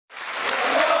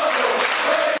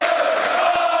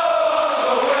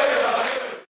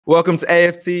Welcome to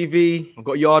AFTV. I've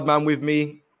got Yardman with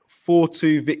me.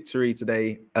 4-2 victory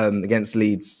today against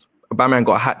Leeds. Aubameyang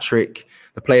got a hat-trick.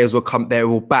 The players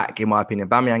were back, in my opinion.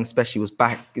 Aubameyang especially was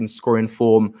back in scoring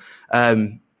form.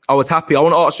 I was happy. I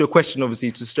want to ask you a question, obviously,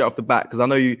 just straight off the bat, because I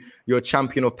know you're a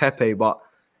champion of Pepe, but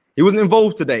he wasn't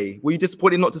involved today. Were you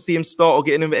disappointed not to see him start or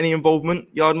get any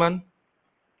involvement, Yardman?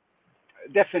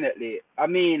 Definitely. I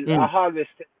mean, I always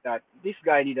said that this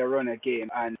guy need a run a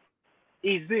game, and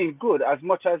he's doing good, as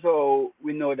much as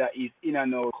we know that he's in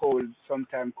and out, cold,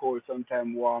 sometime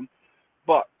warm.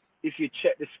 But if you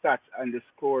check the stats and the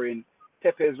scoring,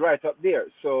 Pepe is right up there.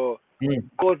 So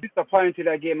I was disappointed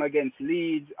that game against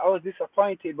Leeds. I was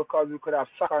disappointed because we could have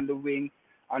Saka on the wing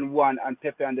and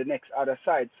Pepe on the next other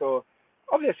side. So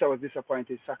obviously I was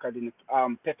disappointed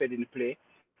Pepe didn't play.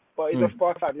 But it's just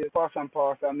pass and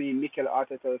pass. I mean, Mikel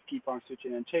Arteta keep on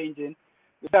switching and changing.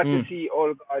 We got to see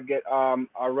all get a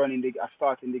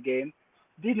start in the game.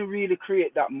 Didn't really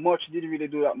create that much. Didn't really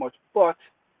do that much. But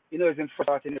you know, he's in first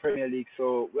start in the Premier League,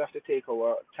 so we have to take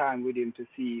our time with him to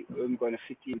see who I'm going to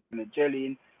fit in and gel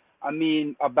in. I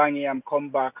mean, Aubameyang come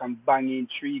back and banging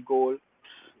 3 goals.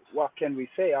 What can we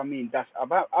say? I mean, that's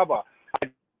about Abba.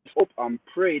 I hope and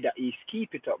pray that he's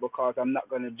keep it up, because I'm not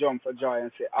going to jump for joy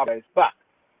and say Abba is back,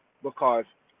 because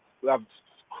we have a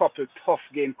couple tough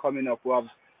games coming up. We have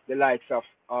the likes of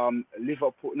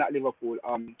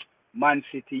Man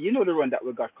City. You know the run that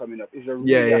we got coming up is a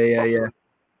really tough run.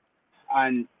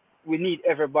 And we need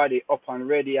everybody up and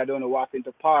ready. I don't know what happened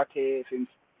to Partey, if he's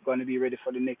going to be ready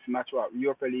for the next match, or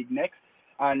Europa League next.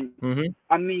 And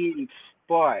I mean,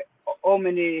 boy, how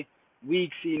many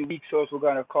weeks in, weeks out we're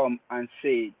going to come and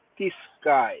say, this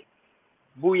guy,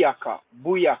 Boyaka,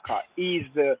 is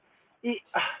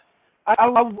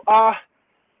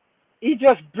he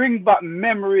just bring back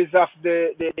memories of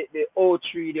the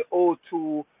 03, the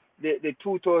 02, the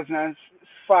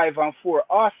 2005 and 4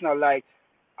 Arsenal. Like,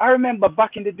 I remember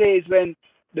back in the days when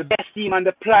the best team on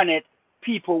the planet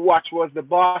people watch was the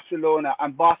Barcelona,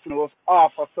 and Barcelona was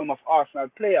off for some of Arsenal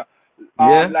players.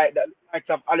 Like the likes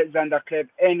of Alexander Kleb,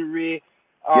 Henry,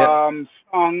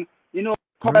 Song. You know,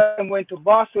 went to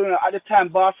Barcelona. At the time,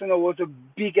 Barcelona was the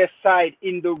biggest side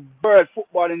in the world,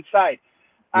 footballing side.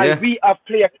 And we have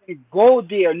players can go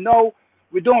there. No,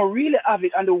 we don't really have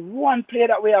it. And the one player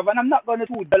that we have, and I'm not going to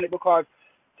do it because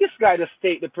this guy just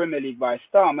take the Premier League by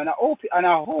storm. And I hope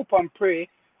and pray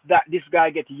that this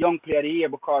guy gets Young Player of the Year,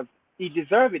 because he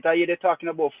deserves it. I hear they're talking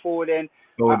about Foden,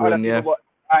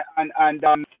 and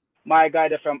my guy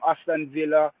there from Aston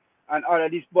Villa and all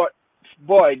of this. But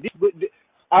boy,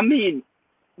 I mean,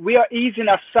 we are easing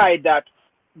aside that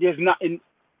there's not enough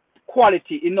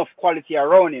quality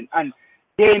around him. And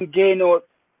game out,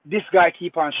 this guy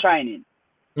keep on shining.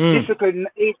 This 18,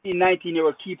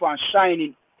 19-year-old keep on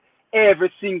shining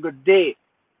every single day.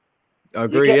 I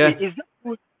agree,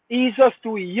 He's just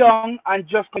too young and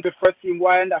just come to first team.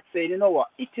 Why I'm not saying, you know what,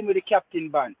 hit him with the captain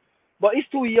band. But he's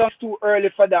too young, too early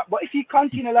for that. But if he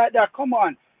continue like that, come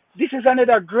on. This is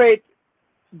another great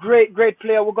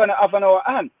player we're going to have on our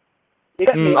hand.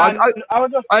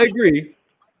 I agree.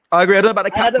 I don't know about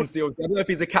the captaincy. I don't know if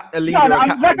he's a leader or a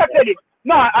captain.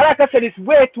 Like I said, it's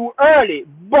way too early.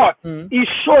 But he's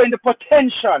showing the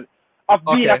potential of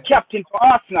being a captain for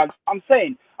Arsenal. I'm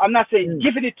not saying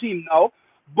give it to him now.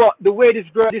 But the way this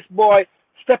boy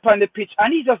step on the pitch,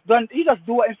 and he just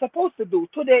do what he's supposed to do.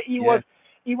 Today he was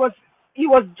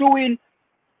doing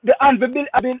the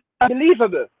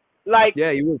unbelievable. Like,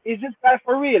 he was. Is this guy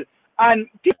for real? And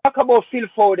people talk about Phil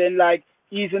Foden like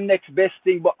he's the next best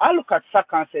thing. But I look at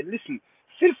Saka and said, listen,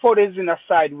 Phil Foden is in a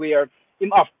side where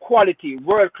him have quality,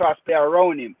 world class player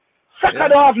around him. Saka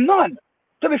don't have none.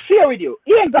 To be fair with you,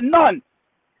 he ain't got none.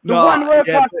 The one world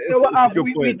class player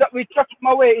we chuck him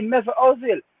away in Mesut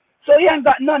Ozil. So he ain't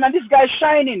got none, and this guy's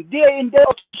shining, day in, day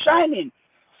out, shining.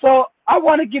 So I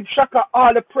want to give Saka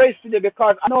all the praise today,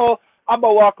 because I know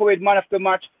Abba walk away with man of the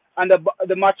match and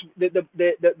the match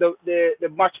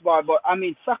ball. But I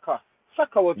mean, Saka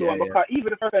was the one, because even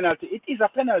the first penalty, it is a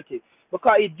penalty,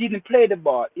 because he didn't play the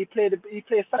ball. He played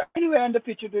Saka. Anywhere on the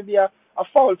pitch, it will be a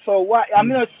foul. So why? I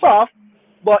mean, it's soft,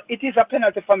 but it is a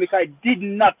penalty for me, because he did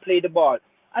not play the ball.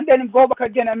 And then go back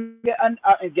again and get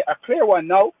a clear one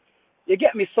now. You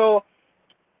get me? So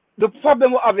the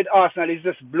problem we have with Arsenal is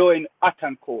just blowing hot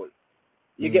and cold.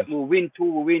 You get me? We win 2,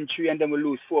 we win 3, and then we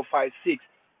lose 4, 5, 6.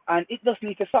 And it does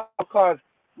need to stop, because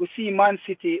we see Man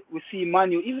City, we see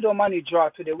Man U. Even though Man U draw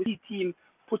today, we see team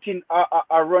putting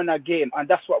a run a game, and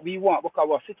that's what we want, because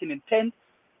we're sitting in 10th.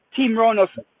 Team around us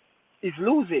is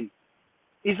losing.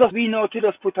 It's just we know to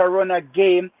just put a run a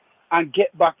game and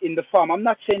get back in the form. I'm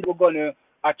not saying we're going to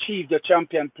achieve the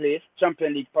champion League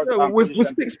Yeah, we're position.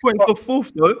 6 points off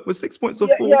fourth, though. We're 6 points off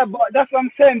Yeah, fourth. yeah, but that's what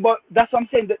I'm saying. But that's what I'm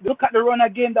saying. Look at the runner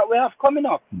game that we have coming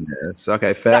up. Yes,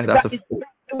 okay, fair. That's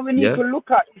we need to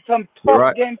look at some You're tough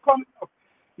right. game coming up.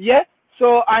 Yeah.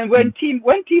 So and when team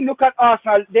look at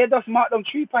Arsenal, they just mark them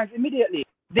 3 points immediately.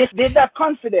 They're that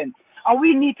confident, and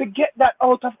we need to get that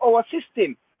out of our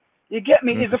system. You get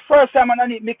me? It's the first time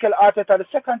underneath Mikel Arteta. The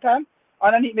second time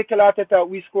underneath Mikel Arteta,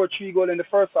 we scored 3 goals in the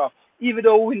first half. Even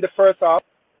though we win the first half,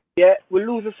 yeah, we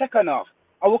lose the second half.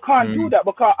 And we can't do that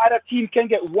because other team can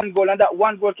get 1 goal, and that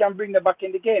 1 goal can bring them back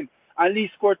in the game and at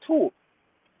least score 2.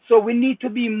 So we need to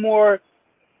be more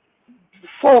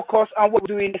focused on what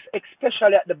we're doing,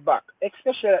 especially at the back.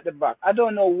 Especially at the back. I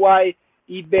don't know why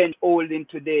he benched Holding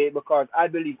today, because I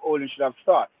believe Holding should have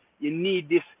started. You need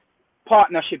this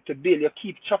partnership to build. You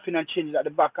keep chopping and changing at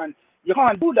the back, and you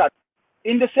can't do that.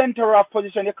 In the center of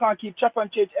position, you can't keep chop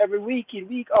and change every week in,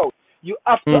 week out. You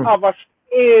have to have a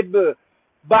stable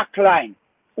back line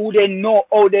who they know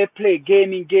how they play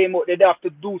game in, game out. They have to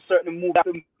do certain moves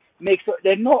to make sure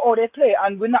they know how they play,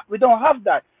 and we don't have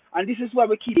that. And this is why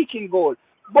we keep kicking goals.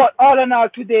 But all in all,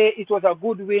 today it was a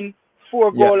good win.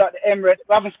 4 goals at the Emirates.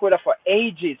 We haven't scored that for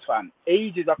ages, fam.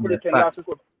 Ages. I could have tell last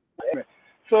week.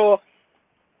 So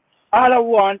all I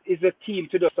want is a team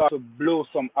to just start to blow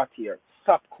some hot here.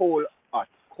 Stop cold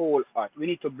hot. We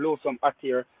need to blow some hot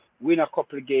here, win a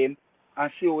couple of games,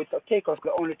 and see what it take us.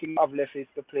 The only thing we have left is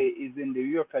to play is in the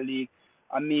Europa League.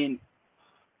 I mean,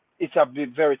 it's a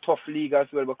very tough league as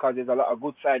well, because there's a lot of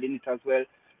good side in it as well.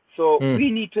 So we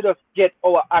need to just get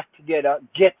our act together,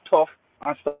 get tough,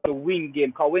 and start to win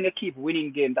game. Because when you keep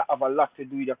winning game, that have a lot to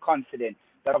do with your confidence.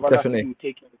 That have a lot to do with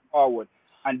taking it forward.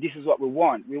 And this is what we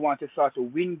want. We want to start to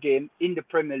win game in the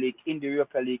Premier League, in the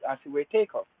Europa League, and see where it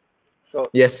take off. So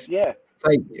yes, yeah.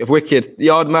 Thank you. Wicked.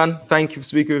 Yardman, thank you for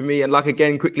speaking with me. And like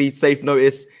again, quickly, safe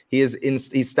notice, he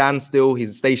stands still,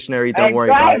 he's stationary, don't worry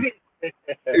about it.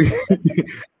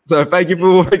 So thank you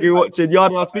for watching.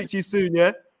 Yardman, I'll speak to you soon,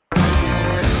 yeah?